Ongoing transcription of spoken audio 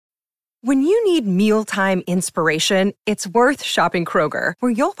When you need mealtime inspiration, it's worth shopping Kroger,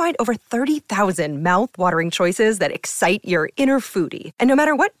 where you'll find over 30,000 mouth-watering choices that excite your inner foodie. And no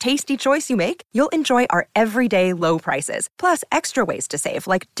matter what tasty choice you make, you'll enjoy our everyday low prices, plus extra ways to save,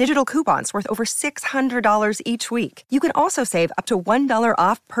 like digital coupons worth over $600 each week. You can also save up to $1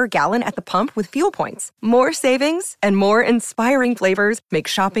 off per gallon at the pump with fuel points. More savings and more inspiring flavors make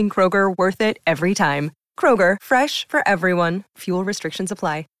shopping Kroger worth it every time. Kroger, fresh for everyone. Fuel restrictions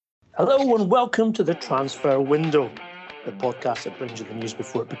apply. Hello and welcome to The Transfer Window, the podcast that brings you the news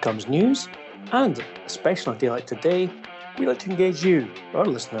before it becomes news. And, especially on a day like today, we like to engage you, our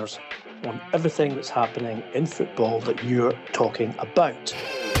listeners, on everything that's happening in football that you're talking about.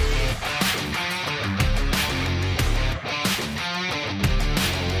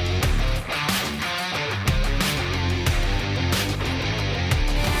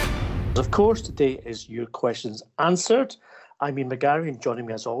 Of course, today is Your Questions Answered. I'm Ian McGarry, and joining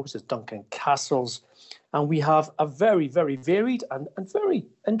me as always is Duncan Castles. And we have a very, very varied and very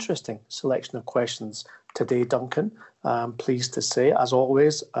interesting selection of questions today, Duncan. I'm pleased to say, as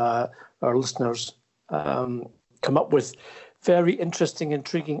always, our listeners come up with very interesting,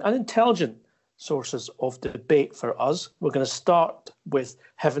 intriguing and intelligent sources of debate for us. We're going to start with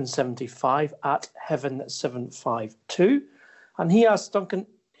Heaven75 at Heaven752. And he asks, Duncan,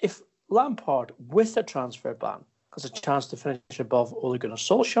 if Lampard, with a transfer ban, has a chance to finish above Ole Gunnar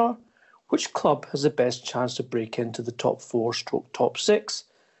Solskjaer, which club has the best chance to break into the top 4/top 6?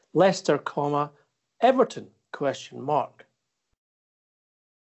 Leicester, Everton, ? I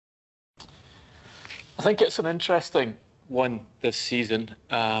think it's an interesting one this season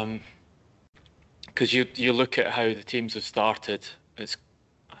because you look at how the teams have started. I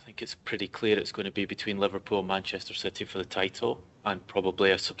think it's pretty clear it's going to be between Liverpool and Manchester City for the title, and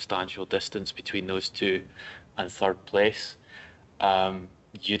probably a substantial distance between those two and third place.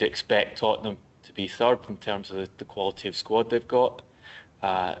 You'd expect Tottenham to be third in terms of the quality of squad they've got.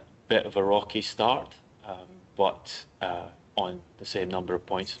 Bit of a rocky start, but on the same number of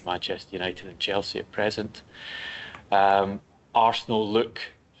points as Manchester United and Chelsea at present. Arsenal look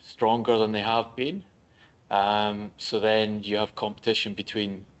stronger than they have been. So then you have competition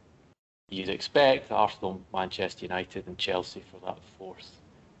between, you'd expect, Arsenal, Manchester United and Chelsea for that fourth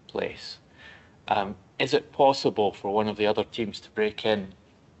place. Is it possible for one of the other teams to break in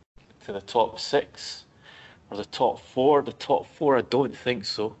to the top 6 or the top 4? The top 4, I don't think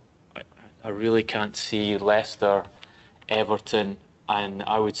so. I really can't see Leicester, Everton, and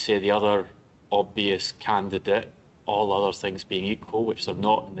I would say the other obvious candidate, all other things being equal, which they're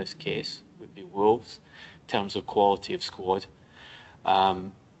not in this case, would be Wolves, in terms of quality of squad,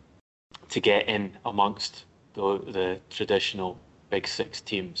 to get in amongst the traditional big 6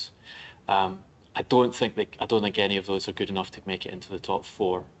 teams. I don't think any of those are good enough to make it into the top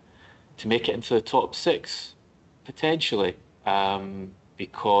 4. To make it into the top 6, potentially,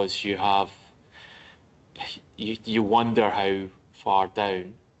 because you wonder how far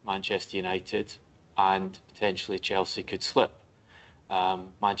down Manchester United and potentially Chelsea could slip.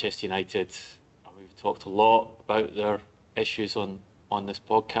 Manchester United, we've talked a lot about their issues on this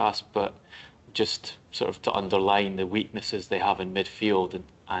podcast, but just sort of to underline the weaknesses they have in midfield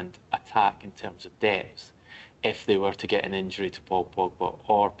and attack in terms of depth. If they were to get an injury to Paul Pogba,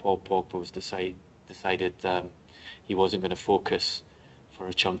 or Paul Pogba was decided he wasn't going to focus for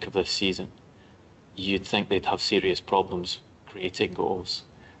a chunk of this season, you'd think they'd have serious problems creating goals.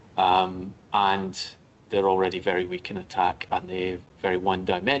 And they're already very weak in attack, and they're very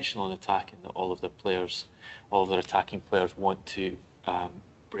one-dimensional in attack, in that all of their attacking players want to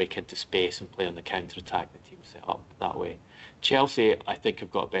break into space and play on the counter-attack. The team set up that way. Chelsea, I think,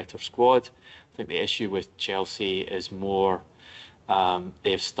 have got a better squad. I think the issue with Chelsea is more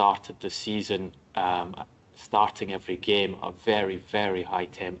they've started the season starting every game at a very, very high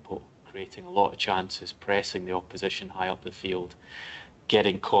tempo, creating a lot of chances, pressing the opposition high up the field,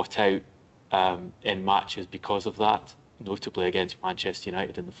 getting caught out in matches because of that, notably against Manchester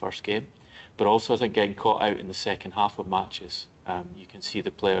United in the first game, but also I think getting caught out in the second half of matches. You can see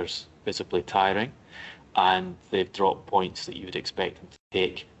the players visibly tiring, and they've dropped points that you would expect them to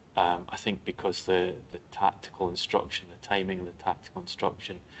take. I think because the tactical instruction, the timing of the tactical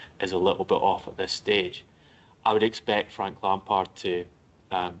instruction is a little bit off at this stage. I would expect Frank Lampard to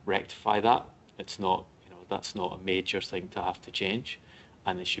rectify that. It's not, that's not a major thing to have to change,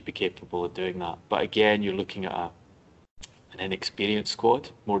 and they should be capable of doing that. But again, you're looking at an inexperienced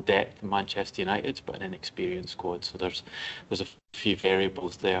squad, more depth than Manchester United, but an inexperienced squad. So there's a few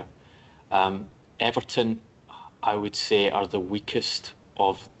variables there. Everton, I would say, are the weakest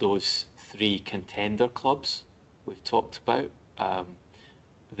of those 3 contender clubs we've talked about.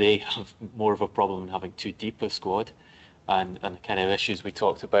 they have more of a problem in having too deep a squad, and the kind of issues we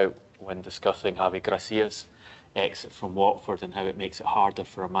talked about when discussing Javi Gracia's exit from Watford and how it makes it harder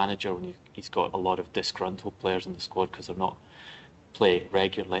for a manager when he's got a lot of disgruntled players in the squad because they're not playing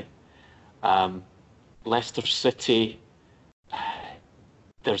regularly. Leicester City,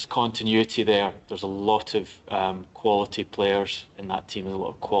 there's continuity there. There's a lot of quality players in that team. There's a lot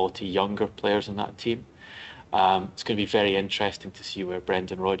of quality younger players in that team. It's going to be very interesting to see where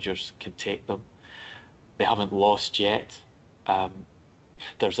Brendan Rodgers can take them. They haven't lost yet.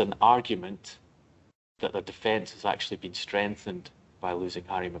 There's an argument that the defence has actually been strengthened by losing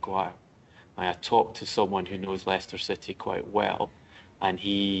Harry Maguire. I talked to someone who knows Leicester City quite well, and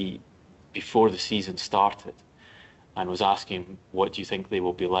he, before the season started, and was asking him, what do you think they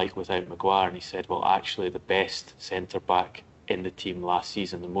will be like without Maguire? And he said, well, actually the best centre-back in the team last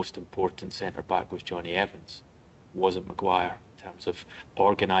season, the most important centre-back was Johnny Evans, wasn't Maguire, in terms of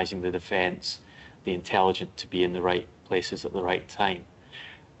organising the defence, the intelligence to be in the right places at the right time.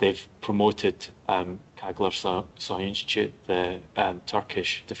 They've promoted Kagler Soyuncu, the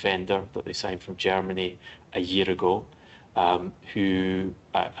Turkish defender that they signed from Germany a year ago, who,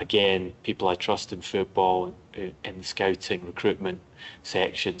 again, people I trust in football, in the scouting, recruitment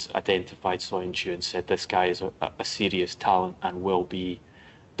sections, identified Soyuncu and said this guy is a serious talent and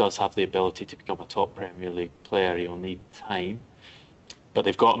does have the ability to become a top Premier League player. He'll need time. But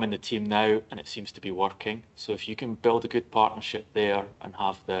they've got him in the team now, and it seems to be working. So if you can build a good partnership there and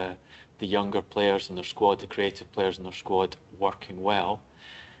have the younger players in their squad, the creative players in their squad working well,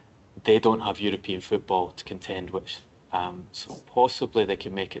 they don't have European football to contend with. So possibly they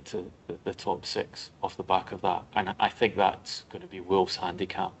can make it to the top six off the back of that. And I think that's going to be Wolves'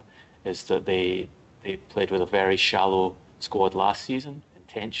 handicap, is that they played with a very shallow squad last season,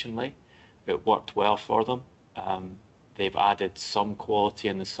 intentionally. It worked well for them. They've added some quality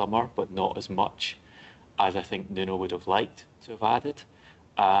in the summer, but not as much as I think Nuno would have liked to have added.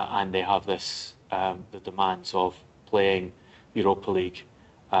 And they have this, the demands of playing Europa League,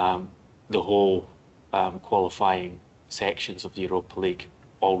 the whole qualifying sections of the Europa League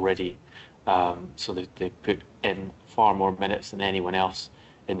already. So they put in far more minutes than anyone else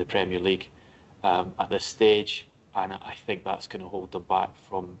in the Premier League at this stage. And I think that's going to hold them back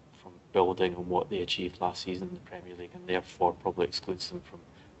from building on what they achieved last season in the Premier League, and therefore probably excludes them from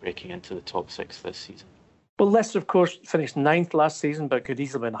breaking into the top six this season. Well, Leicester, of course, finished 9th last season, but could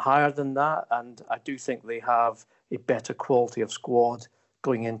easily have been higher than that. And I do think they have a better quality of squad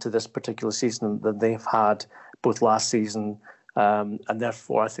going into this particular season than they've had both last season. And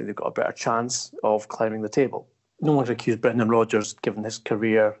therefore, I think they've got a better chance of climbing the table. No one's accused Brendan Rodgers, given his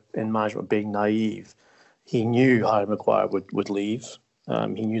career in management, of being naive. He knew Harry Maguire would leave.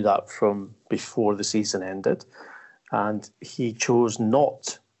 He knew that from before the season ended, and he chose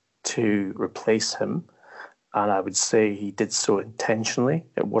not to replace him. And I would say he did so intentionally.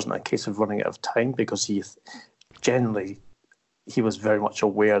 It wasn't a case of running out of time, because he was very much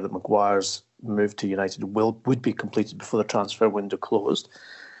aware that Maguire's move to United would be completed before the transfer window closed.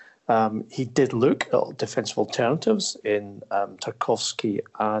 He did look at defensive alternatives in Tarkowski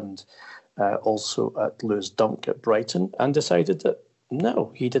and also at Lewis Dunk at Brighton, and decided that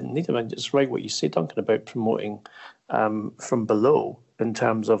no, he didn't need him. And it's right what you say, Duncan, about promoting from below in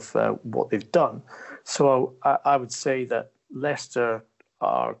terms of what they've done. So I would say that Leicester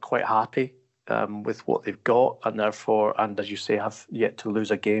are quite happy with what they've got, and therefore, and as you say, have yet to lose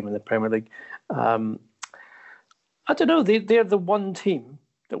a game in the Premier League. I don't know, they're the one team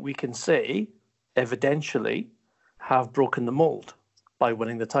that we can say, evidentially, have broken the mould by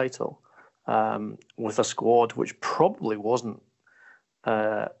winning the title with a squad which probably wasn't,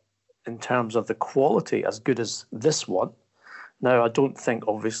 in terms of the quality, as good as this one. Now, I don't think,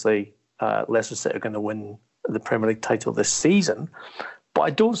 obviously, Leicester City are going to win the Premier League title this season, but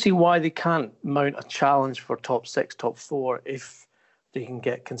I don't see why they can't mount a challenge for top six, top four, if they can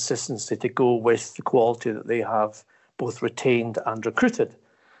get consistency to go with the quality that they have both retained and recruited.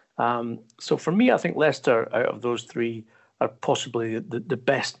 So for me, I think Leicester, out of those three, are possibly the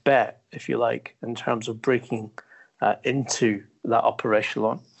best bet, if you like, in terms of breaking into that upper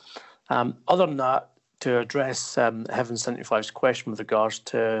echelon. Other than that, to address Heaven 75's question with regards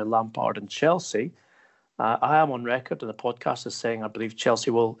to Lampard and Chelsea, I am on record in the podcast as saying I believe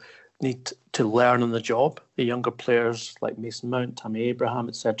Chelsea will need to learn on the job. The younger players like Mason Mount, Tammy Abraham,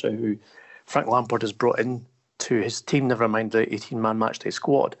 etc., who Frank Lampard has brought in to his team, never mind the 18-man matchday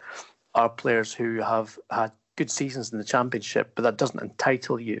squad, are players who have had good seasons in the Championship, but that doesn't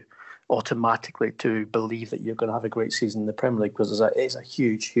entitle you automatically to believe that you're going to have a great season in the Premier League, because it's a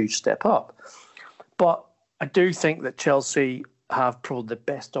huge, huge step up. But I do think that Chelsea have probably the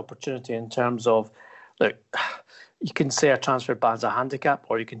best opportunity in terms of, look, you can say a transfer ban's a handicap,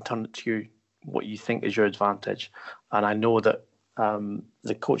 or you can turn it to what you think is your advantage. And I know that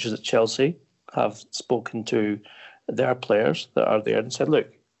the coaches at Chelsea have spoken to their players that are there and said, look,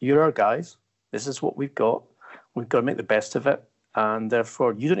 you're our guys. This is what we've got. We've got to make the best of it. And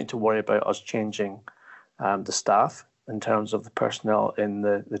therefore, you don't need to worry about us changing the staff in terms of the personnel in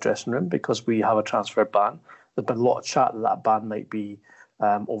the dressing room, because we have a transfer ban. There's been a lot of chat that ban might be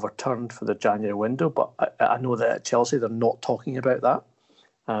overturned for the January window, but I know that at Chelsea they're not talking about that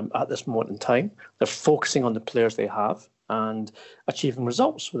at this moment in time. They're focusing on the players they have and achieving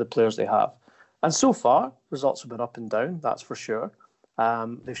results with the players they have. And so far, results have been up and down, that's for sure.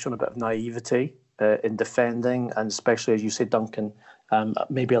 They've shown a bit of naivety in defending, and especially, as you say, Duncan,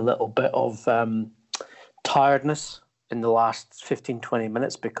 maybe a little bit of tiredness in the last 15, 20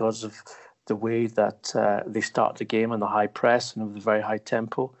 minutes because of the way that they start the game on the high press and with a very high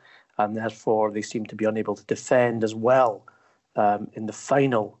tempo, and therefore they seem to be unable to defend as well in the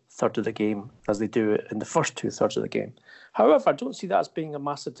final third of the game as they do in the first two thirds of the game. However, I don't see that as being a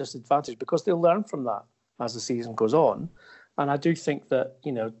massive disadvantage, because they'll learn from that as the season goes on. And I do think that,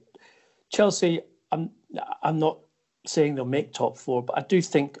 Chelsea, I'm not saying they'll make top four, but I do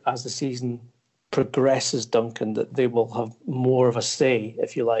think as the season progresses, Duncan, that they will have more of a say,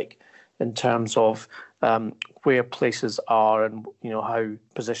 if you like, in terms of where places are and how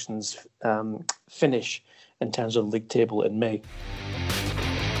positions finish in terms of the league table in May.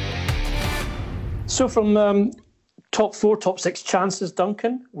 So from top four, top six chances,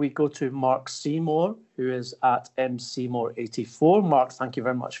 Duncan, we go to Mark Seymour, who is at mseymour84. Mark, thank you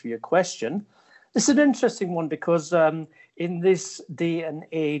very much for your question. This is an interesting one because in this day and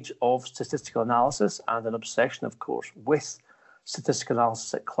age of statistical analysis and an obsession, of course, with statistical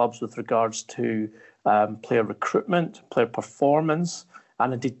analysis at clubs with regards to player recruitment, player performance,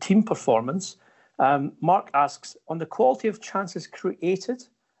 and indeed team performance, Mark asks, on the quality of chances created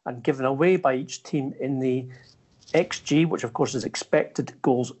and given away by each team in the XG, which of course is expected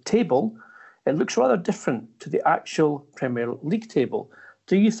goals table, it looks rather different to the actual Premier League table.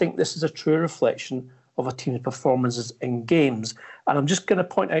 Do you think this is a true reflection of a team's performances in games? And I'm just going to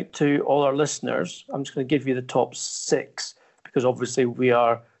point out to all our listeners, I'm just going to give you the top six, because obviously we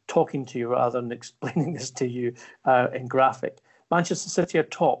are talking to you rather than explaining this to you in graphic. Manchester City are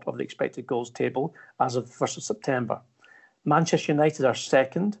top of the expected goals table as of the 1st of September. Manchester United are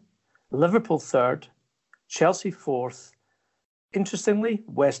second, Liverpool third, Chelsea fourth. Interestingly,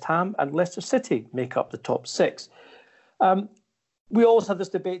 West Ham and Leicester City make up the top six. We always have this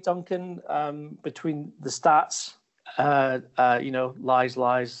debate, Duncan, between the stats,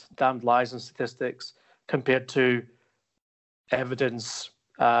 lies, damned lies and statistics, compared to evidence,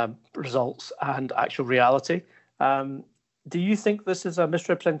 results and actual reality. Do you think this is a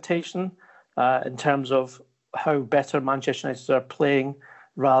misrepresentation in terms of how better Manchester United are playing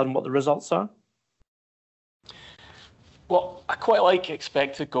rather than what the results are? Well, I quite like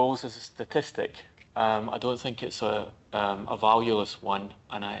expected goals as a statistic. I don't think it's a valueless one,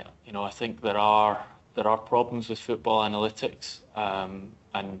 and I think there are problems with football analytics.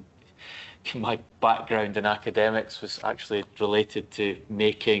 And my background in academics was actually related to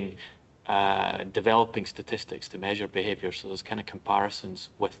developing statistics to measure behaviour. So there's kind of comparisons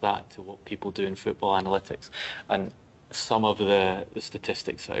with that to what people do in football analytics, and some of the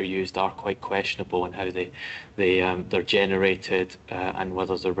statistics that are used are quite questionable in how they're generated and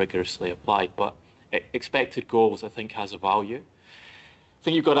whether they're rigorously applied. But expected goals, I think, has a value. I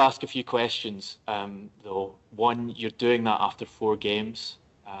think you've got to ask a few questions, though. One, you're doing that after 4 games,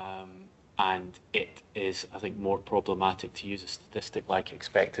 and it is, I think, more problematic to use a statistic like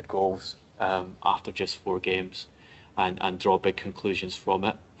expected goals after just 4 games and draw big conclusions from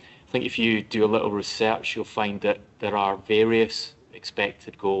it. I think if you do a little research, you'll find that there are various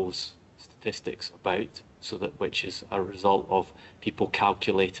expected goals statistics about, which is a result of people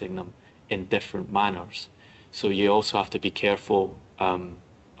calculating them in different manners. So you also have to be careful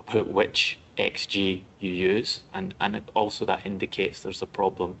about which XG you use, and also that indicates there's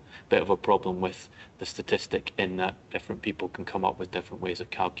bit of a problem with the statistic in that different people can come up with different ways of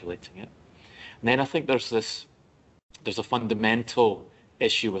calculating it. And then I think there's a fundamental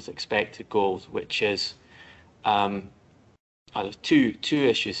issue with expected goals, which is there's two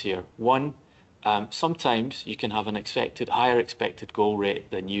issues here. One, sometimes you can have an higher expected goal rate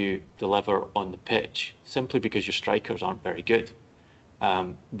than you deliver on the pitch, simply because your strikers aren't very good.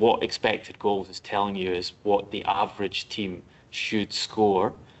 What expected goals is telling you is what the average team should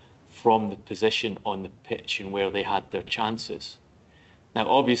score from the position on the pitch and where they had their chances. Now,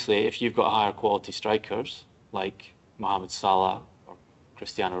 obviously, if you've got higher quality strikers, like Mohamed Salah or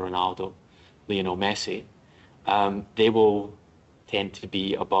Cristiano Ronaldo, Lionel Messi, they will tend to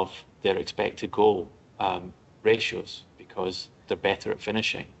be above their expected goal ratios because they're better at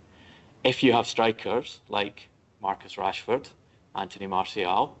finishing. If you have strikers like Marcus Rashford, Anthony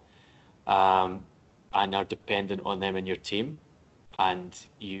Martial, and are dependent on them in your team, and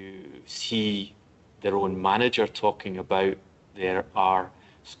you see their own manager talking about there are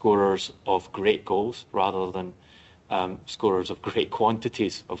scorers of great goals rather than scorers of great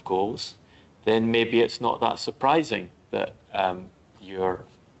quantities of goals, then maybe it's not that surprising that your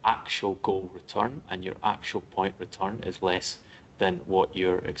actual goal return and your actual point return is less than what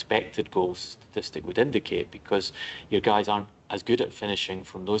your expected goal statistic would indicate, because your guys aren't as good at finishing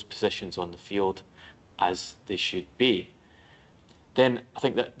from those positions on the field as they should be. Then I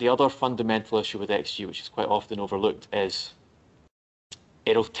think that the other fundamental issue with XG, which is quite often overlooked, is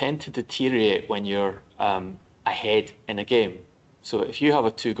it'll tend to deteriorate when you're ahead in a game. So if you have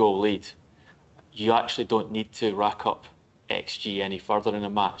a 2-goal lead, you actually don't need to rack up XG any further in a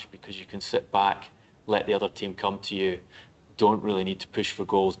match, because you can sit back, let the other team come to you, don't really need to push for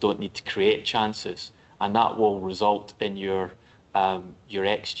goals, don't need to create chances, and that will result in your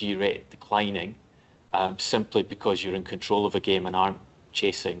XG rate declining simply because you're in control of a game and aren't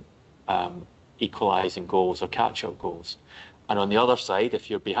chasing equalising goals or catch-up goals. And on the other side, if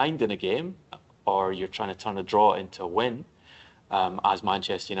you're behind in a game or you're trying to turn a draw into a win, as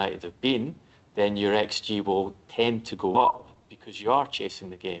Manchester United have been, then your XG will tend to go up because you are chasing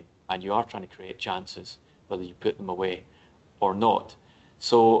the game and you are trying to create chances, whether you put them away or not.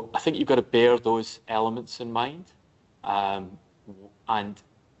 So I think you've got to bear those elements in mind. And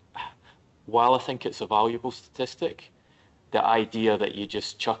while I think it's a valuable statistic, the idea that you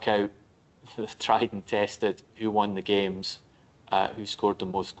just chuck out the tried and tested who won the games, who scored the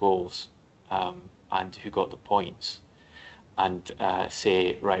most goals, and who got the points, and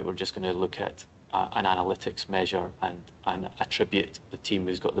say, right, we're just going to look at an analytics measure and attribute the team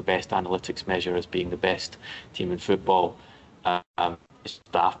who's got the best analytics measure as being the best team in football. It's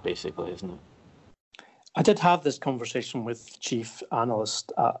daft, basically, isn't it? I did have this conversation with chief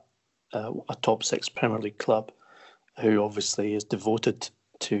analyst at a top 6 Premier League club, who obviously is devoted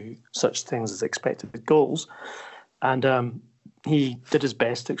to such things as expected goals, and he did his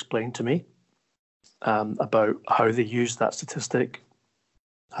best to explain to me about how they use that statistic,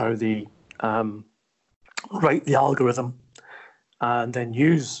 how they write the algorithm, and then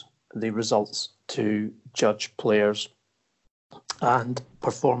use the results to judge players and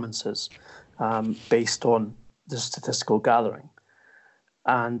performances based on the statistical gathering.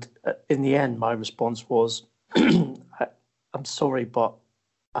 And in the end, my response was, I'm sorry, but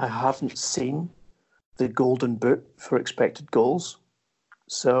I haven't seen the golden boot for expected goals.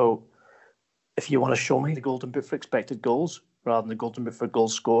 So if you want to show me the golden boot for expected goals rather than the golden boot for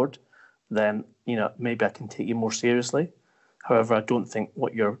goals scored, then maybe I can take you more seriously. However, I don't think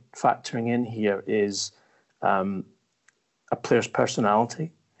what you're factoring in here is a player's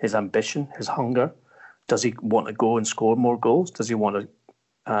personality, his ambition, his hunger. Does he want to go and score more goals? Does he want to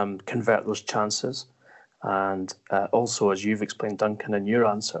convert those chances? And also, as you've explained, Duncan, in your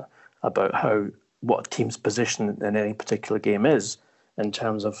answer about what a team's position in any particular game is in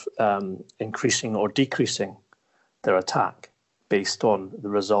terms of increasing or decreasing their attack based on the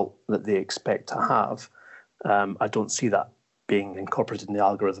result that they expect to have, I don't see that being incorporated in the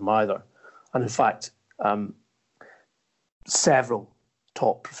algorithm either. And in fact, several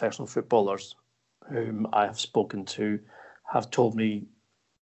top professional footballers whom I have spoken to have told me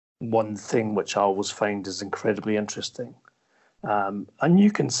one thing which I always find is incredibly interesting. And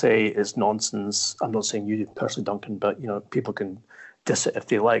you can say it's nonsense. I'm not saying you personally, Duncan, but people can diss it if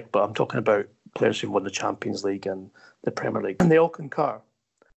they like. But I'm talking about players who've won the Champions League and the Premier League, and they all concur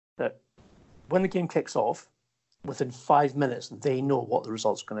that when the game kicks off, within 5 minutes they know what the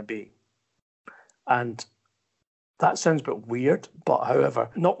result's going to be. And that sounds a bit weird, but however,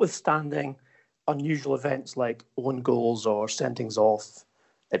 notwithstanding unusual events like own goals or sendings off,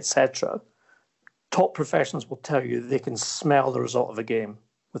 etc., top professionals will tell you they can smell the result of a game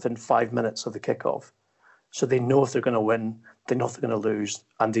within 5 minutes of the kickoff. So they know if they're going to win, they know if they're going to lose,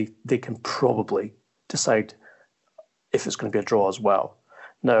 and they can probably decide if it's going to be a draw as well.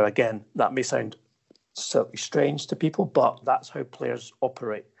 Now, again, that may sound slightly strange to people, but that's how players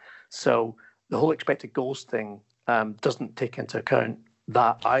operate. So the whole expected goals thing doesn't take into account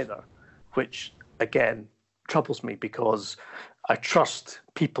that either, which, again, troubles me because I trust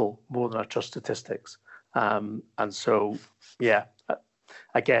people more than I trust statistics. And so, yeah,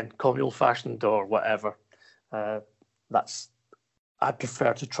 again, call me old-fashioned or whatever. I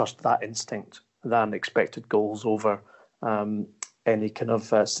prefer to trust that instinct than expected goals over any kind of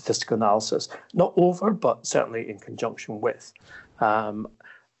statistical analysis. Not over, but certainly in conjunction with.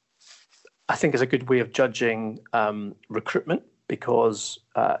 I think it's a good way of judging recruitment, because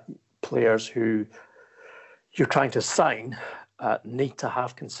players who you're trying to sign need to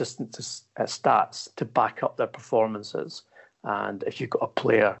have consistent stats to back up their performances. And if you've got a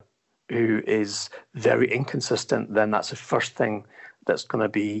player who is very inconsistent, then that's the first thing that's going to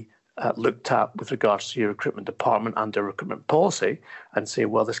be looked at with regards to your recruitment department and their recruitment policy, and say,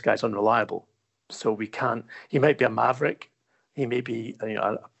 well, this guy's unreliable. So we can't. He might be a maverick. He may be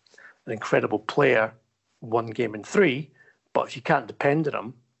an incredible player, 1 game in 3, but if you can't depend on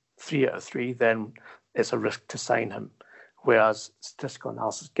him 3 out of 3, then it's a risk to sign him. Whereas statistical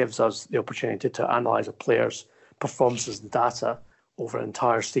analysis gives us the opportunity to analyse a player's performances and data over an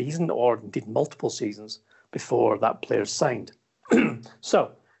entire season, or indeed multiple seasons, before that player is signed.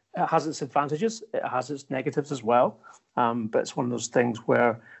 So it has its advantages, it has its negatives as well, but it's one of those things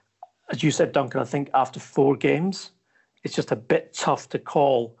where, as you said, Duncan, I think after 4 games, it's just a bit tough to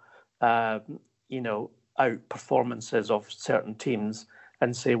call out performances of certain teams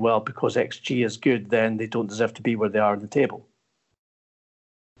and say, well, because XG is good, then they don't deserve to be where they are in the table.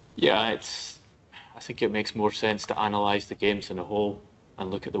 Yeah, I think it makes more sense to analyse the games in a whole and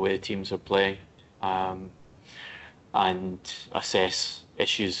look at the way the teams are playing, and assess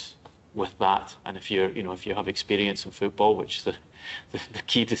issues with that. And if you have experience in football, which the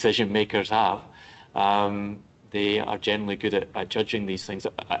key decision makers have, they are generally good at judging these things.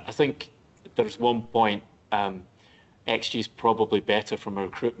 I think there's one point. XG is probably better from a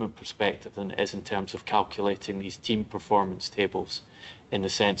recruitment perspective than it is in terms of calculating these team performance tables, in the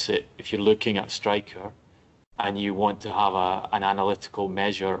sense that if you're looking at a striker and you want to have an analytical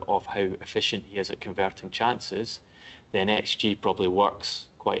measure of how efficient he is at converting chances, then XG probably works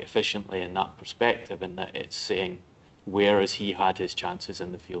quite efficiently in that perspective, in that it's saying, where has he had his chances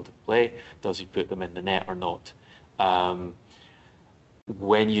in the field of play? Does he put them in the net or not?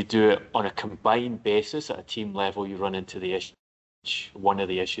 When you do it on a combined basis at a team level, you run into one of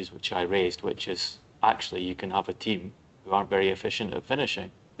the issues which I raised, which is actually you can have a team who aren't very efficient at finishing.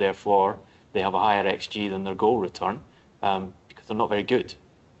 Therefore, they have a higher XG than their goal return because they're not very good.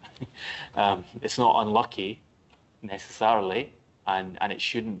 It's not unlucky necessarily, and it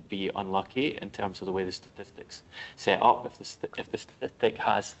shouldn't be unlucky in terms of the way the statistics set up. If the statistic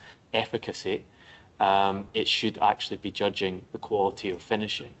has efficacy, it should actually be judging the quality of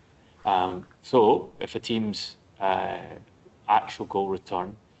finishing. So if a team's actual goal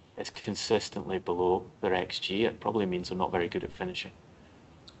return is consistently below their XG, it probably means they're not very good at finishing.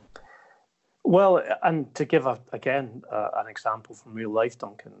 Well, and to give an example from real life,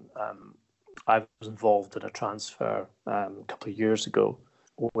 Duncan, I was involved in a transfer a couple of years ago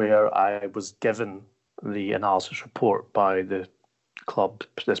where I was given the analysis report by the club,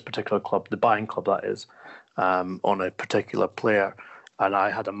 this particular club, the buying club that is, on a particular player, and I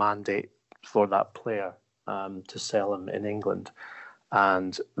had a mandate for that player to sell him in England,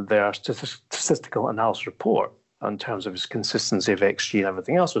 and their statistical analysis report in terms of his consistency of XG and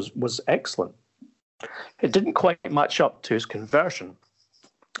everything else was excellent. It didn't quite match up to his conversion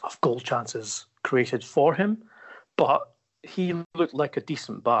of goal chances created for him, but he looked like a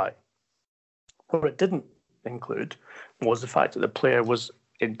decent buy. What it didn't include was the fact that the player was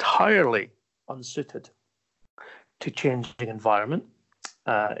entirely unsuited to changing environment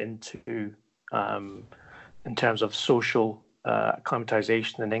in terms of social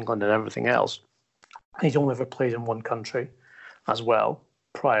acclimatization in England and everything else. He's only ever played in one country as well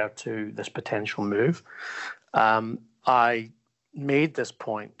prior to this potential move. I made this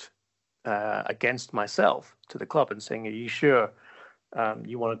point against myself to the club and saying, are you sure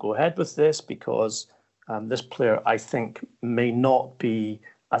you want to go ahead with this? Because this player, I think, may not be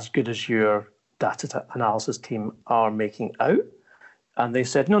as good as your data analysis team are making out. And they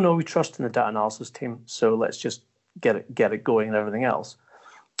said, no, we trust in the data analysis team, so let's just get it going and everything else.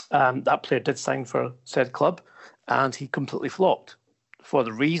 That player did sign for said club, and he completely flopped for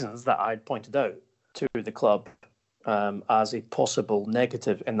the reasons that I'd pointed out to the club as a possible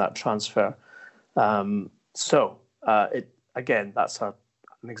negative in that transfer. So that's an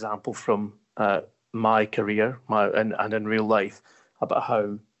example from my career and in real life about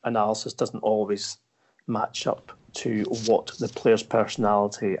how analysis doesn't always match up to what the player's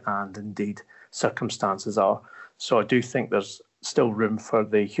personality and indeed circumstances are. So I do think there's still room for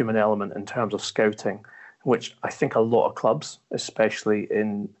the human element in terms of scouting, which I think a lot of clubs, especially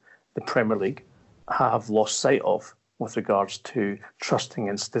in the Premier League, have lost sight of with regards to trusting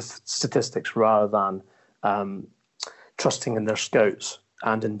in statistics rather than trusting in their scouts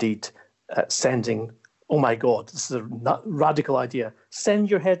and indeed sending, oh my God, this is a radical idea. Send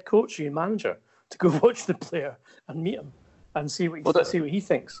your head coach or your manager to go watch the player and meet him and see what he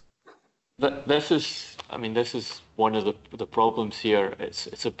thinks. This is one of the problems here.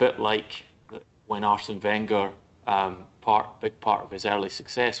 It's a bit like when Arsene Wenger, big part of his early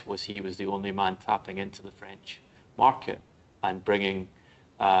success was he was the only man tapping into the French market and bringing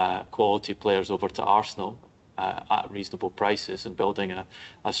quality players over to Arsenal at reasonable prices and building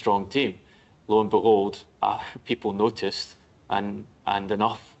a strong team. Lo and behold, people noticed, and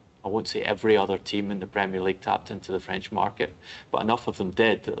enough, I won't say every other team in the Premier League tapped into the French market, but enough of them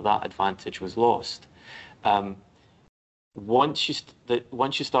did that advantage was lost. Once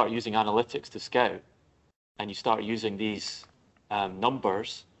you start using analytics to scout, and you start using these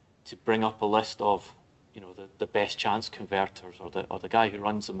numbers to bring up a list of, the best chance converters or the guy who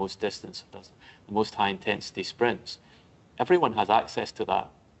runs the most distance, does the most high intensity sprints, everyone has access to that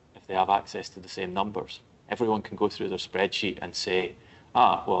if they have access to the same numbers. Everyone can go through their spreadsheet and say,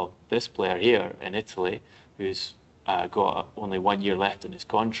 well, this player here in Italy, who's got only 1 year left in his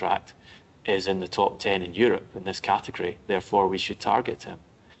contract, is in the top 10 in Europe in this category, therefore we should target him.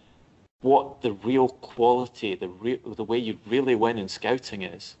 What the real quality, the way you really win in scouting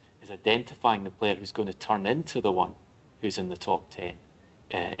is identifying the player who's going to turn into the one who's in the top 10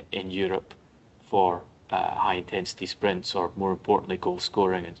 in Europe for high intensity sprints, or more importantly, goal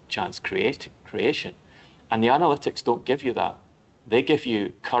scoring and chance creation. And the analytics don't give you that. They give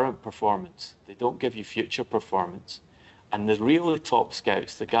you current performance. They don't give you future performance. And the really top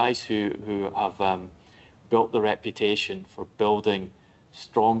scouts, the guys who have built the reputation for building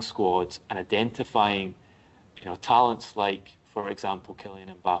strong squads and identifying, talents like, for example,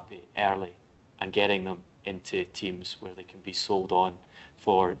 Kylian Mbappe early and getting them into teams where they can be sold on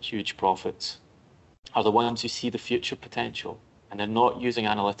for huge profits, are the ones who see the future potential. And they're not using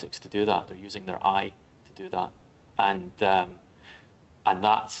analytics to do that. They're using their eye to do that. And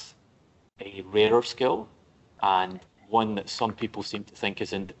that's a rarer skill, and one that some people seem to think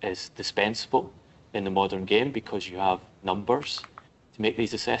is dispensable in the modern game because you have numbers to make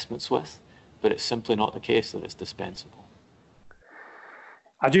these assessments with, but it's simply not the case that it's dispensable.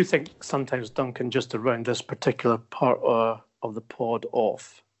 I do think sometimes, Duncan, just around this particular part of the pod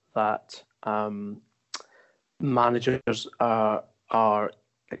off, that managers are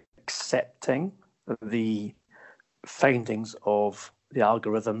accepting the findings of the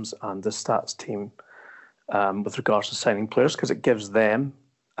algorithms and the stats team with regards to signing players, because it gives them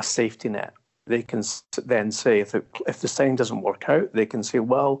a safety net. They can then say, if the signing doesn't work out, they can say,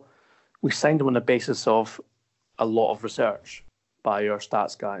 well, we signed him on the basis of a lot of research by our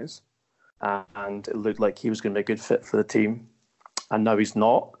stats guys, and it looked like he was going to be a good fit for the team, and now he's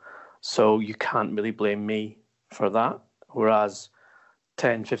not. So you can't really blame me for that. Whereas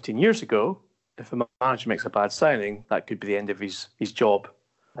 10, 15 years ago, if a manager makes a bad signing, that could be the end of his job,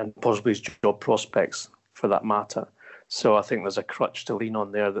 and possibly his job prospects for that matter. So I think there's a crutch to lean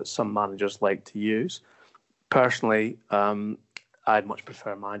on there that some managers like to use. Personally, I'd much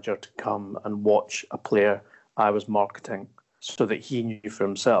prefer a manager to come and watch a player I was marketing, so that he knew for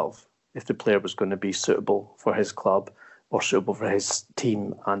himself if the player was going to be suitable for his club or suitable for his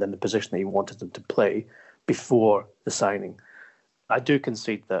team and in the position that he wanted them to play before the signing. I do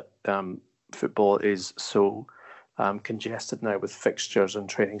concede that football is so congested now with fixtures and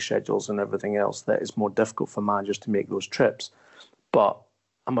training schedules and everything else that it's more difficult for managers to make those trips. But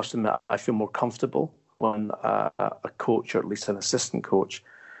I must admit, I feel more comfortable when a coach, or at least an assistant coach,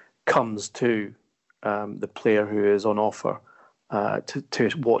 comes to the player who is on offer to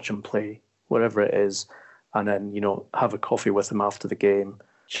watch him play, wherever it is, and then, have a coffee with him after the game,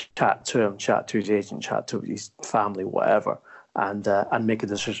 chat to him, chat to his agent, chat to his family, whatever, and make a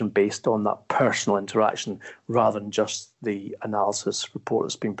decision based on that personal interaction rather than just the analysis report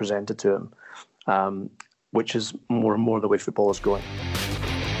that's been presented to him, which is more and more the way football is going.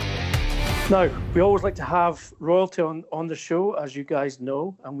 Now, we always like to have royalty on the show, as you guys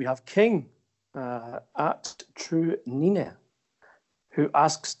know, and we have King at True Nina, who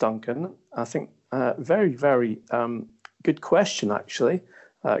asks Duncan, I think, very, very good question, actually,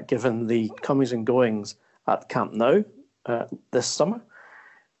 given the comings and goings at Camp Nou this summer.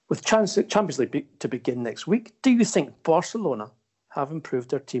 With Champions League to begin next week, do you think Barcelona have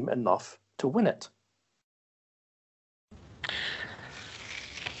improved their team enough to win it?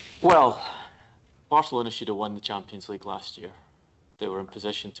 Well, Barcelona should have won the Champions League last year. They were in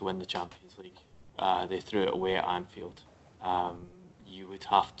position to win the Champions League. They threw it away at Anfield. You would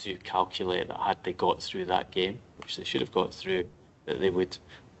have to calculate that had they got through that game, which they should have got through, that they would,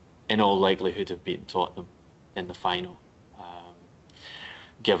 in all likelihood, have beaten Tottenham in the final.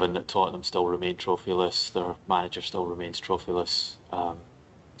 given that Tottenham still remain trophyless, their manager still remains trophyless,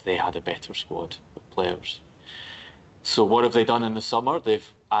 they had a better squad of players. So what have they done in the summer? They've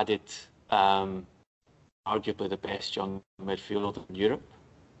added arguably the best young midfielder in Europe,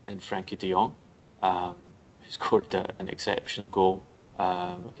 in Frankie de Jong, who scored an exceptional goal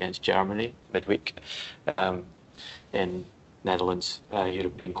against Germany midweek in Netherlands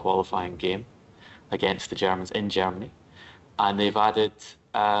European qualifying game against the Germans in Germany. And they've added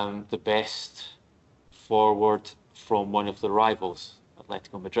the best forward from one of the rivals,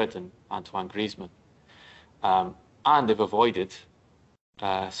 Atletico Madrid, and Antoine Griezmann. And they've avoided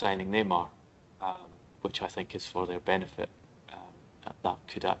signing Neymar, which I think is for their benefit. That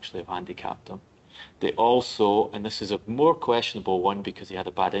could actually have handicapped them. They also, and this is a more questionable one because he had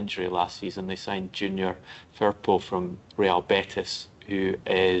a bad injury last season, they signed Junior Firpo from Real Betis, who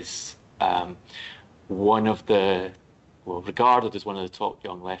is one of the, well, regarded as one of the top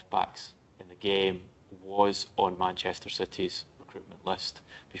young left-backs in the game, was on Manchester City's recruitment list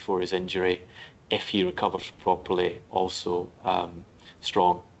before his injury. If he recovers properly, also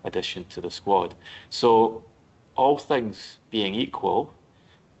strong addition to the squad. So all things being equal,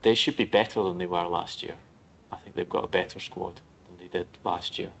 they should be better than they were last year. I think they've got a better squad than they did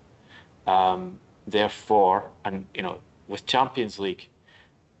last year. Therefore, and with Champions League,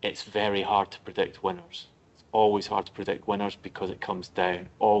 it's very hard to predict winners. It's always hard to predict winners because it comes down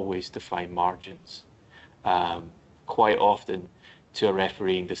always to fine margins. Quite often to a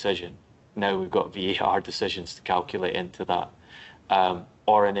refereeing decision. Now we've got VAR decisions to calculate into that,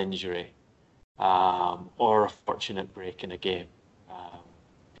 or an injury, or a fortunate break in a game.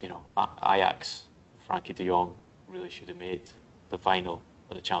 Ajax, Frankie de Jong really should have made the final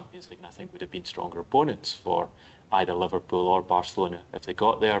of the Champions League, and I think would have been stronger opponents for either Liverpool or Barcelona if they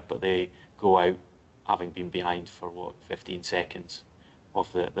got there, but they go out having been behind for 15 seconds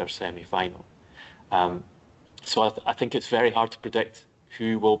of their semi-final. So I think it's very hard to predict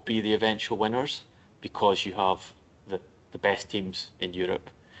who will be the eventual winners because you have the best teams in Europe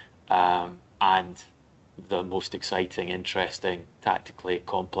and the most exciting, interesting, tactically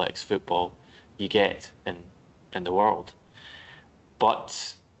complex football you get in the world.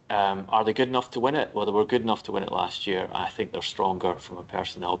 But are they good enough to win it? Well, they were good enough to win it last year. I think they're stronger from a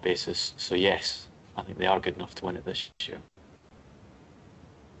personnel basis. So yes, I think they are good enough to win it this year.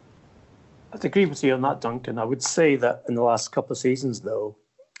 I'd agree with you on that, Duncan. I would say that in the last couple of seasons, though,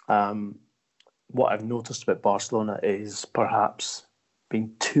 what I've noticed about Barcelona is perhaps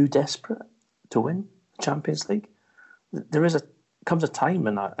being too desperate to win the Champions League. There comes a time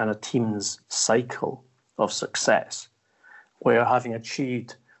in a team's cycle of success where, having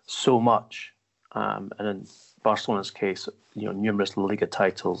achieved so much, and in Barcelona's case, numerous La Liga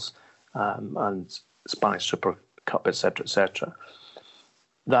titles and Spanish Super Cup, etc.,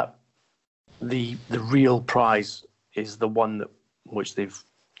 that the real prize is the one which they've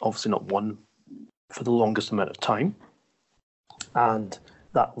obviously not won for the longest amount of time, and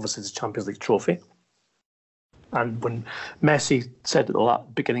that obviously is the Champions League trophy. And when Messi said at the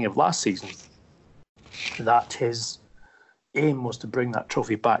beginning of last season that his aim was to bring that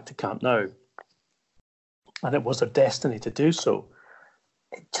trophy back to Camp Nou, and it was their destiny to do so,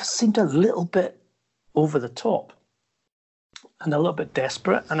 it just seemed a little bit over the top and a little bit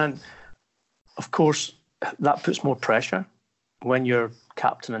desperate. And then, of course, that puts more pressure when your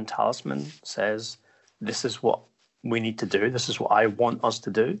captain and talisman says, this is what we need to do, this is what I want us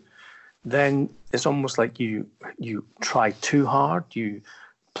to do. Then it's almost like you try too hard, you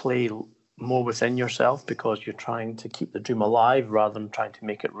play more within yourself because you're trying to keep the dream alive rather than trying to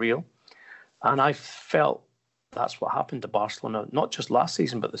make it real. And I felt that's what happened to Barcelona, not just last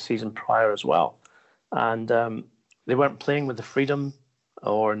season, but the season prior as well. And they weren't playing with the freedom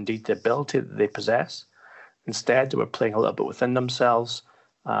or indeed the ability that they possess. Instead, they were playing a little bit within themselves.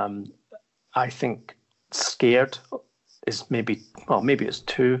 I think scared is maybe it's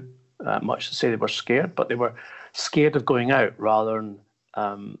too much to say they were scared, but they were scared of going out rather than,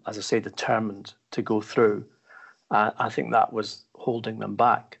 as I say, determined to go through. I think that was holding them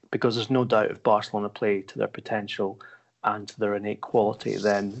back, because there's no doubt if Barcelona play to their potential and to their innate quality,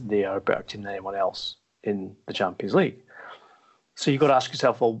 then they are a better team than anyone else in the Champions League. So you've got to ask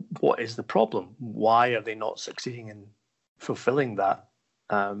yourself, well, what is the problem? Why are they not succeeding in fulfilling that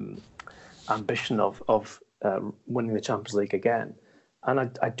ambition of winning the Champions League again?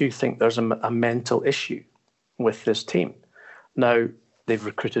 And I do think there's a mental issue with this team. Now, they've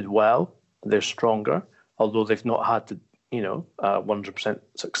recruited well, they're stronger, although they've not had the 100%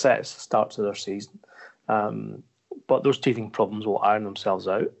 success start to their season. But those teething problems will iron themselves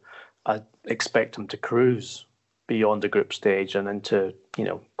out. I expect them to cruise beyond the group stage and into,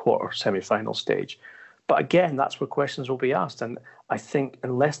 quarter semi-final stage. But again, that's where questions will be asked. And I think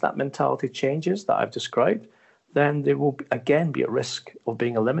unless that mentality changes that I've described, then they will again be at risk of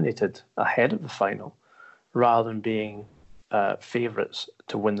being eliminated ahead of the final rather than being favourites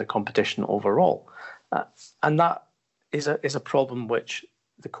to win the competition overall. And that is a problem which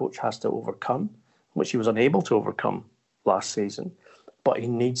the coach has to overcome, which he was unable to overcome last season. But he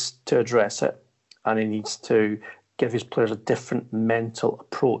needs to address it, and he needs to give his players a different mental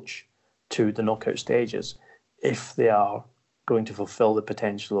approach to the knockout stages if they are going to fulfil the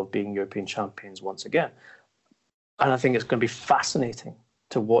potential of being European champions once again. And I think it's going to be fascinating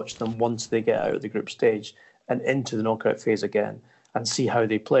to watch them once they get out of the group stage and into the knockout phase again and see how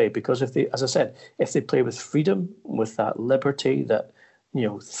they play. Because if they, as I said, if they play with freedom, with that liberty that,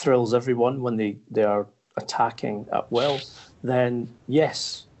 thrills everyone when they are attacking at will, then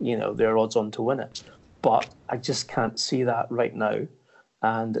yes, they're odds on to win it. But I just can't see that right now.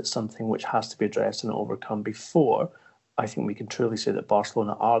 And it's something which has to be addressed and overcome before I think we can truly say that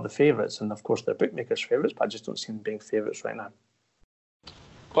Barcelona are the favourites. And of course, they're bookmakers' favourites, but I just don't see them being favourites right now.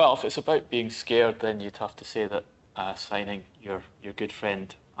 Well, if it's about being scared, then you'd have to say that signing your good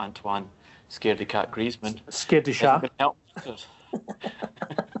friend Antoine Scaredy Cat Griezmann Scaredy Chat.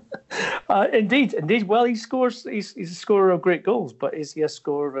 Indeed. Well, he's a scorer of great goals, but is he a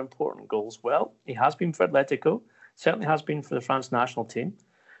scorer of important goals? Well, he has been for Atletico, certainly has been for the France national team.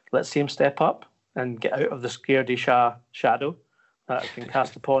 Let's see him step up and get out of the Scaredy Chat shadow that has been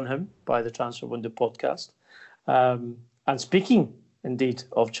cast upon him by the Transfer Window podcast. And speaking, indeed,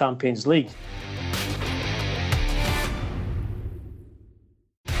 of Champions League,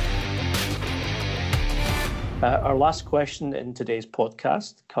 our last question in today's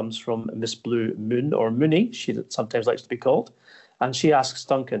podcast comes from Miss Blue Moon, or Mooney, she sometimes likes to be called. And she asks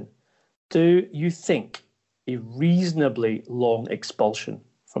Duncan, do you think a reasonably long expulsion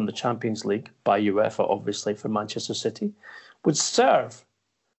from the Champions League by UEFA, obviously, for Manchester City, would serve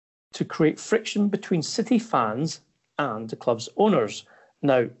to create friction between City fans and the club's owners?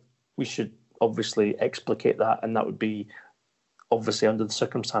 Now, we should obviously explicate that, and that would be obviously under the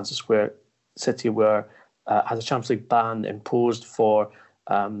circumstances where City were had a Champions League ban imposed for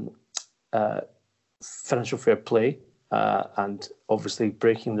financial fair play and obviously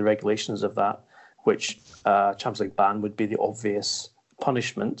breaking the regulations of that, which Champions League ban would be the obvious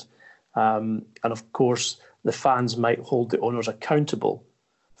punishment. And of course, the fans might hold the owners accountable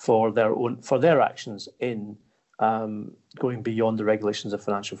for their actions in going beyond the regulations of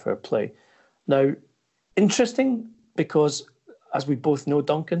financial fair play. Now, interesting because, as we both know,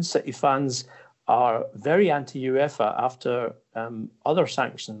 Duncan, City fans are very anti-UEFA after other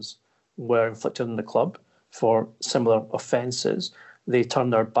sanctions were inflicted on the club for similar offences. They turn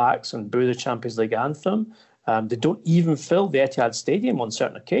their backs and boo the Champions League anthem. They don't even fill the Etihad Stadium on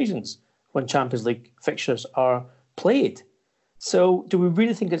certain occasions when Champions League fixtures are played. So do we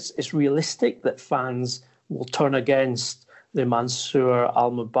really think it's realistic that fans will turn against the Mansour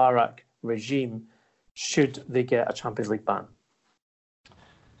al-Mubarak regime should they get a Champions League ban?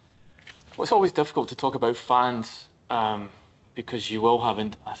 Well, it's always difficult to talk about fans because you will have,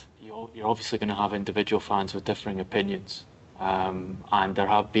 you're obviously going to have individual fans with differing opinions. And there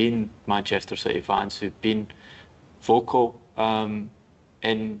have been Manchester City fans who've been vocal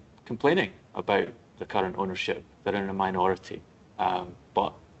in complaining about the current ownership. They're in a minority.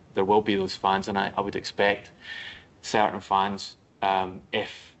 But there will be those fans, and I would expect certain fans,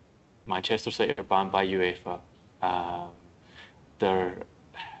 if Manchester City are banned by UEFA, there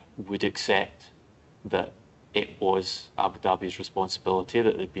would accept that it was Abu Dhabi's responsibility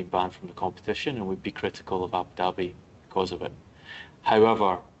that they'd been banned from the competition and would be critical of Abu Dhabi because of it.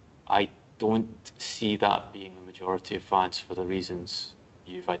 However, I don't see that being the majority of fans for the reasons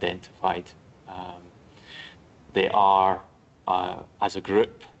you've identified. They are, as a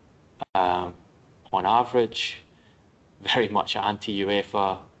group, on average, very much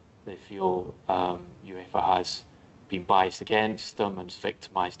anti-UEFA. They feel UEFA has been biased against them and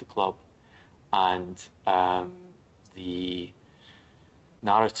victimised the club. And the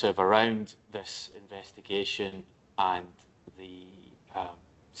narrative around this investigation and the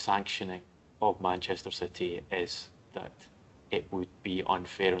sanctioning of Manchester City is that it would be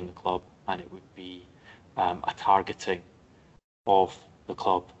unfair on the club and it would be a targeting of the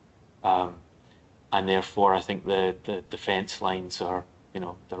club. And therefore, I think the defence lines are,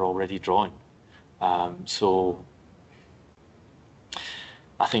 they're already drawn. So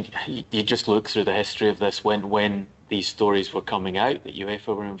I think you just look through the history of this when these stories were coming out that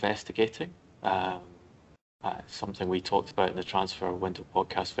UEFA were investigating. Something we talked about in the Transfer Window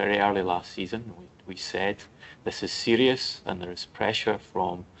podcast very early last season. We we said this is serious and there is pressure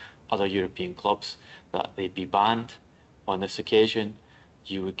from other European clubs that they'd be banned on this occasion,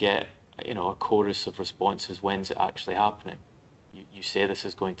 you would get, a chorus of responses. When's it actually happening? You say this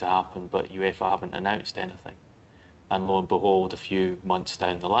is going to happen, but UEFA haven't announced anything. And lo and behold, a few months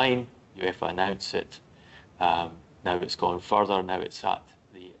down the line, UEFA announce it. Now it's gone further. Now it's at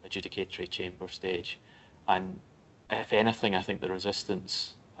the adjudicatory chamber stage. And if anything, I think the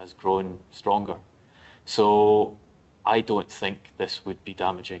resistance has grown stronger. So I don't think this would be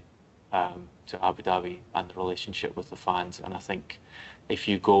damaging to Abu Dhabi and the relationship with the fans. And I think if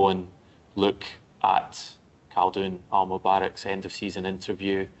you go and look at Khaldoon Al-Mubarak's end of season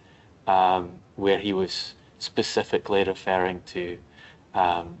interview, where he was specifically referring to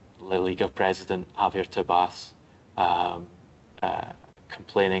La Liga president Javier Tebas,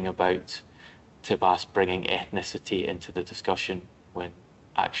 complaining about Tebas bringing ethnicity into the discussion when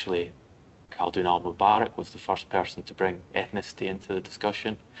actually Khaldoon Al-Mubarak was the first person to bring ethnicity into the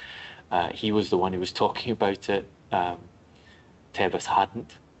discussion. He was the one who was talking about it. Tebas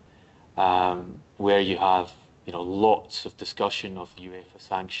hadn't. Where you have lots of discussion of UEFA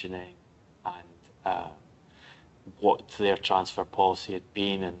sanctioning and what their transfer policy had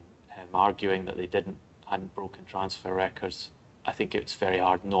been, and him arguing that they hadn't broken transfer records. I think it's very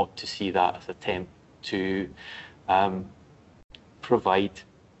hard not to see that as an attempt to provide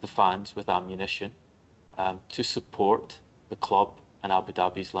the fans with ammunition to support the club and Abu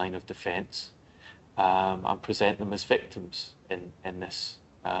Dhabi's line of defence, and present them as victims in this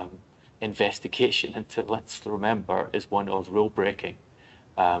investigation into, let's remember, is one of rule breaking,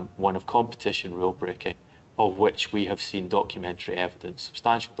 one of competition rule breaking, of which we have seen documentary evidence,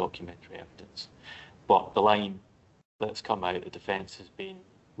 substantial documentary evidence. But the line that's come out, the defence has been,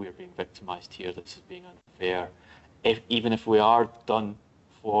 we're being victimised here, this is being unfair. Even if we are done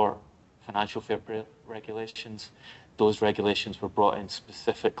for financial fair play regulations, those regulations were brought in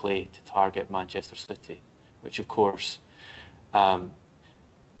specifically to target Manchester City, which of course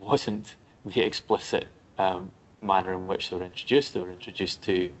wasn't the explicit manner in which they were introduced. They were introduced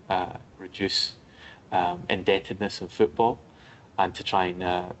to reduce indebtedness in football and to try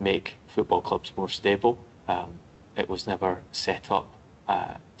and make football clubs more stable. It was never set up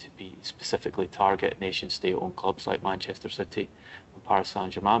to be specifically target nation-state-owned clubs like Manchester City and Paris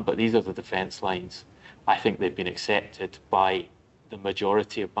Saint-Germain, but these are the defence lines. I think they've been accepted by the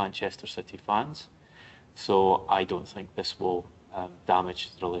majority of Manchester City fans, so I don't think this will damage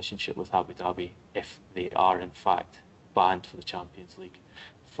the relationship with Abu Dhabi if they are in fact banned for the Champions League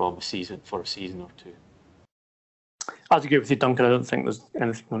for a season or two. I'd agree with you, Duncan. I don't think there's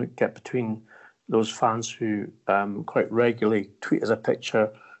anything going to get between those fans who quite regularly tweet us a picture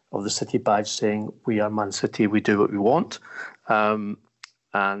of the City badge saying, "We are Man City, we do what we want." And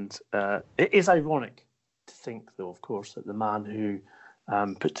it is ironic to think, though, of course, that the man who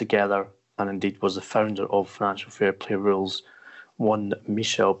put together and indeed was the founder of financial fair play rules, one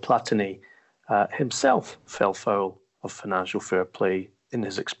Michel Platini, himself fell foul of financial fair play in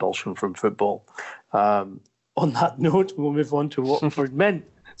his expulsion from football. On that note, we'll move on to Watford men.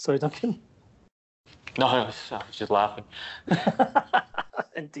 Sorry, Duncan. No, I was just laughing.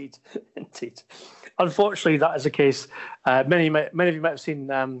 Indeed. Unfortunately, that is the case. Many of you might have seen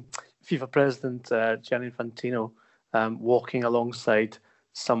FIFA President Gianni Infantino walking alongside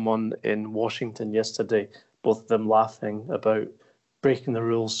someone in Washington yesterday, both of them laughing about breaking the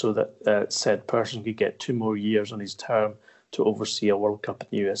rules so that said person could get 2 more years on his term to oversee a World Cup in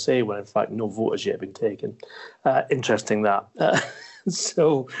the USA, when in fact no vote has yet been taken. Interesting that.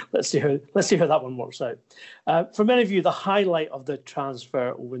 So let's see how that one works out. For many of you, the highlight of the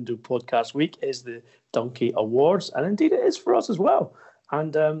Transfer Window podcast week is the Donkey Awards, and indeed it is for us as well.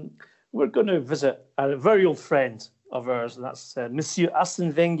 And we're going to visit a very old friend of ours, and that's Monsieur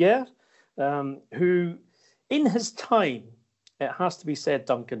Arsène Wenger, who, in his time, it has to be said,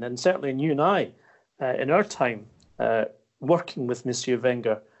 Duncan, and certainly in you and I, in our time, working with Monsieur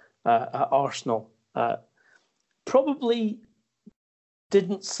Wenger at Arsenal, probably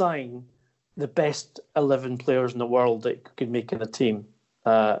didn't sign the best 11 players in the world that could make in a team.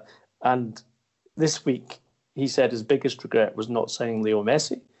 And this week, he said his biggest regret was not signing Leo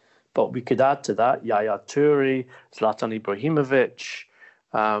Messi. But we could add to that Yaya Toure, Zlatan Ibrahimovic.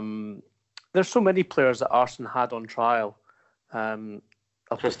 There's so many players that Arsenal had on trial.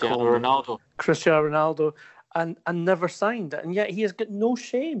 Cristiano Ronaldo. And never signed it. And yet he has got no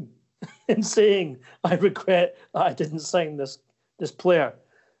shame in saying, I regret that I didn't sign this player,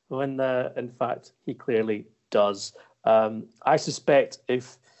 when in fact he clearly does. I suspect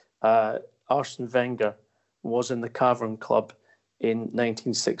if Arsene Wenger was in the Cavern Club in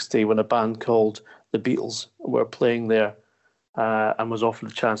 1960 when a band called the Beatles were playing there and was offered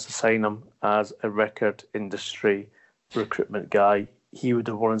a chance to sign him as a record industry recruitment guy, he would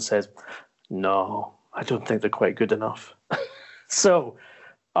have won and said, "No, I don't think they're quite good enough." So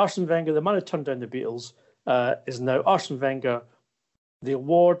Arsene Wenger, the man who turned down the Beatles, is now Arsene Wenger, the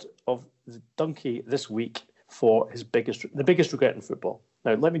award of the donkey this week for the biggest regret in football.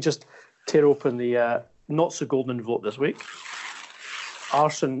 Now, let me just tear open the not so golden envelope this week.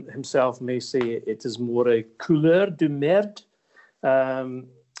 Arsene himself may say it is more a couleur de merde.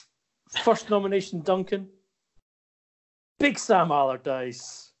 First nomination, Duncan. Big Sam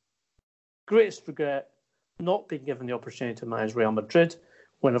Allardyce. Greatest regret, not being given the opportunity to manage Real Madrid,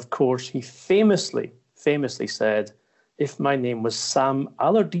 when, of course, he famously said, if my name was Sam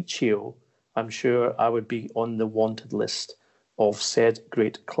Allardycio, I'm sure I would be on the wanted list of said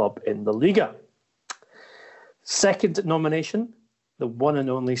great club in the Liga. Second nomination, the one and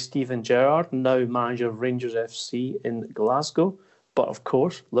only Steven Gerrard, now manager of Rangers FC in Glasgow, but of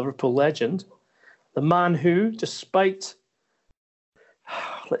course, Liverpool legend, the man who, despite,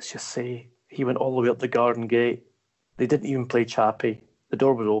 let's just say, he went all the way up the garden gate, they didn't even play Chappie, the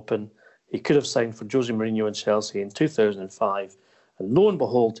door was open, he could have signed for Jose Mourinho and Chelsea in 2005, and lo and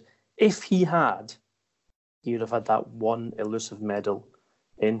behold, if he had, he would have had that one elusive medal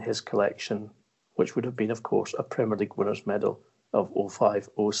in his collection, which would have been, of course, a Premier League winners' medal of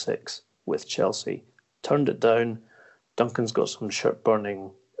 05-06 with Chelsea. Turned it down. Duncan's got some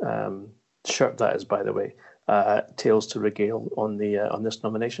shirt-burning, shirt that is, by the way, tales to regale on this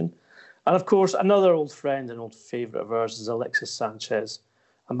nomination. And, of course, another old friend and old favourite of ours is Alexis Sanchez,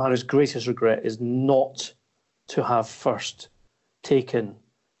 a man whose greatest regret is not to have first taken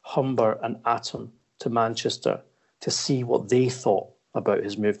Humber and Atom to Manchester to see what they thought about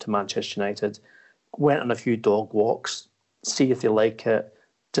his move to Manchester United, went on a few dog walks, see if they like it,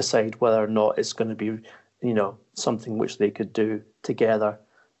 decide whether or not it's going to be, something which they could do together.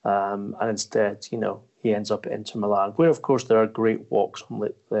 And instead, he ends up at Inter Milan, where, of course, there are great walks on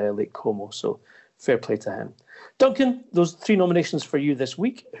Lake Como. So fair play to him. Duncan, those 3 nominations for you this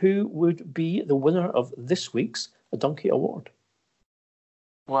week. Who would be the winner of this week's Donkey Award?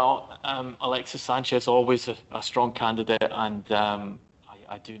 Well, Alexis Sanchez, always a strong candidate, and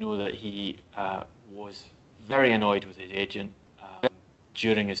I do know that he was very annoyed with his agent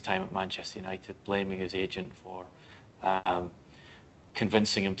during his time at Manchester United, blaming his agent for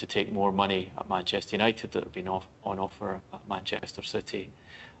convincing him to take more money at Manchester United that had been on offer at Manchester City,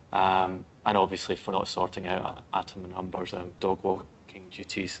 and obviously for not sorting out Atom and Humber's dog walking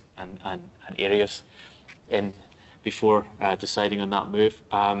duties and areas in before deciding on that move.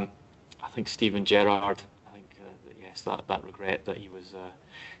 I think Steven Gerrard, yes, that regret that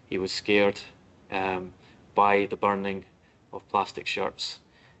he was scared by the burning of plastic shirts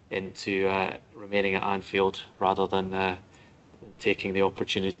into remaining at Anfield rather than taking the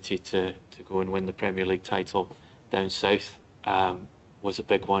opportunity to go and win the Premier League title down south was a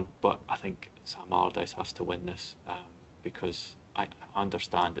big one. But I think Sam Allardyce has to win this because I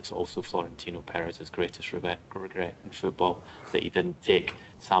understand it's also Florentino Perez's greatest regret in football that he didn't take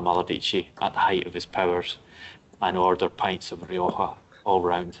Sam Allardyce at the height of his powers and order pints of Rioja all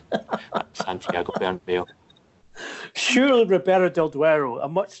round at Santiago Bernabeu. Surely Roberto Del Duero, a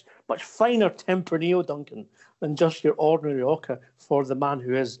much finer Tempranillo, Duncan, than just your ordinary Rioja for the man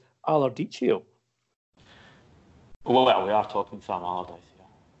who is Allardyce. Well, we are talking Sam Allardyce,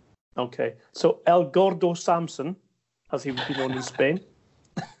 yeah. Okay, so El Gordo Samson, as he would be known in Spain.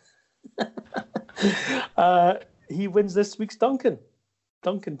 He wins this week's Donkey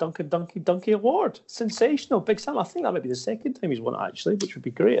Award. Sensational. Big Sam. I think that might be the second time he's won it, actually, which would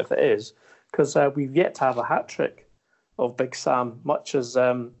be great if it is, because we've yet to have a hat-trick of Big Sam, much as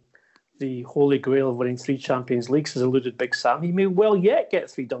the holy grail of winning 3 Champions Leagues has eluded Big Sam. He may well yet get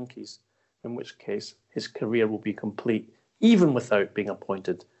 3 donkeys, in which case his career will be complete, even without being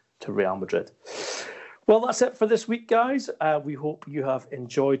appointed to Real Madrid. Well, that's it for this week, guys. We hope you have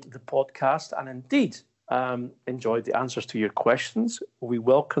enjoyed the podcast and indeed enjoyed the answers to your questions. We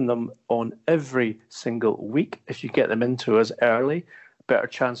welcome them on every single week. If you get them into us early, better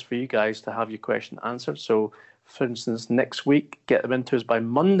chance for you guys to have your question answered. So, for instance, next week, get them into us by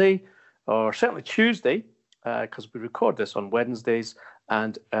Monday or certainly Tuesday, because we record this on Wednesdays,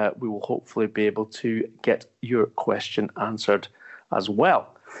 and we will hopefully be able to get your question answered as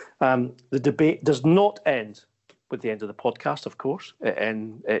well. The debate does not end with the end of the podcast, of course.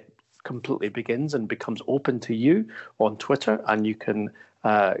 It completely begins and becomes open to you on Twitter, and you can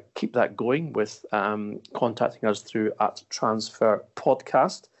keep that going with contacting us through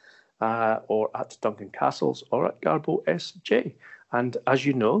 @transferpodcast. or at Duncan Castles or at Garbo SJ. And as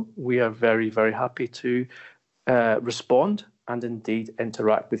you know, we are very, very happy to respond and indeed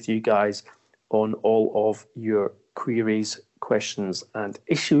interact with you guys on all of your queries, questions and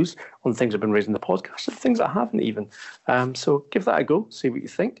issues on things that have been raised in the podcast and things that haven't even. So give that a go, see what you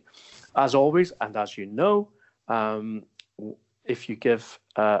think. As always, and as you know, if you give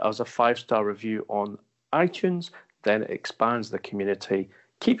us a 5-star review on iTunes, then it expands the community,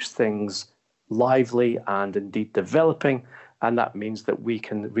 keeps things lively and indeed developing, and that means that we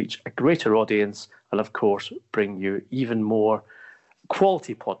can reach a greater audience and, of course, bring you even more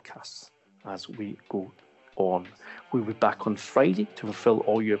quality podcasts as we go on. We'll be back on Friday to fulfill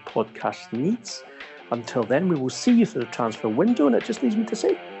all your podcast needs. Until then, we will see you through the transfer window, and it just leaves me to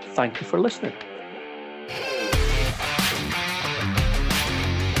say thank you for listening.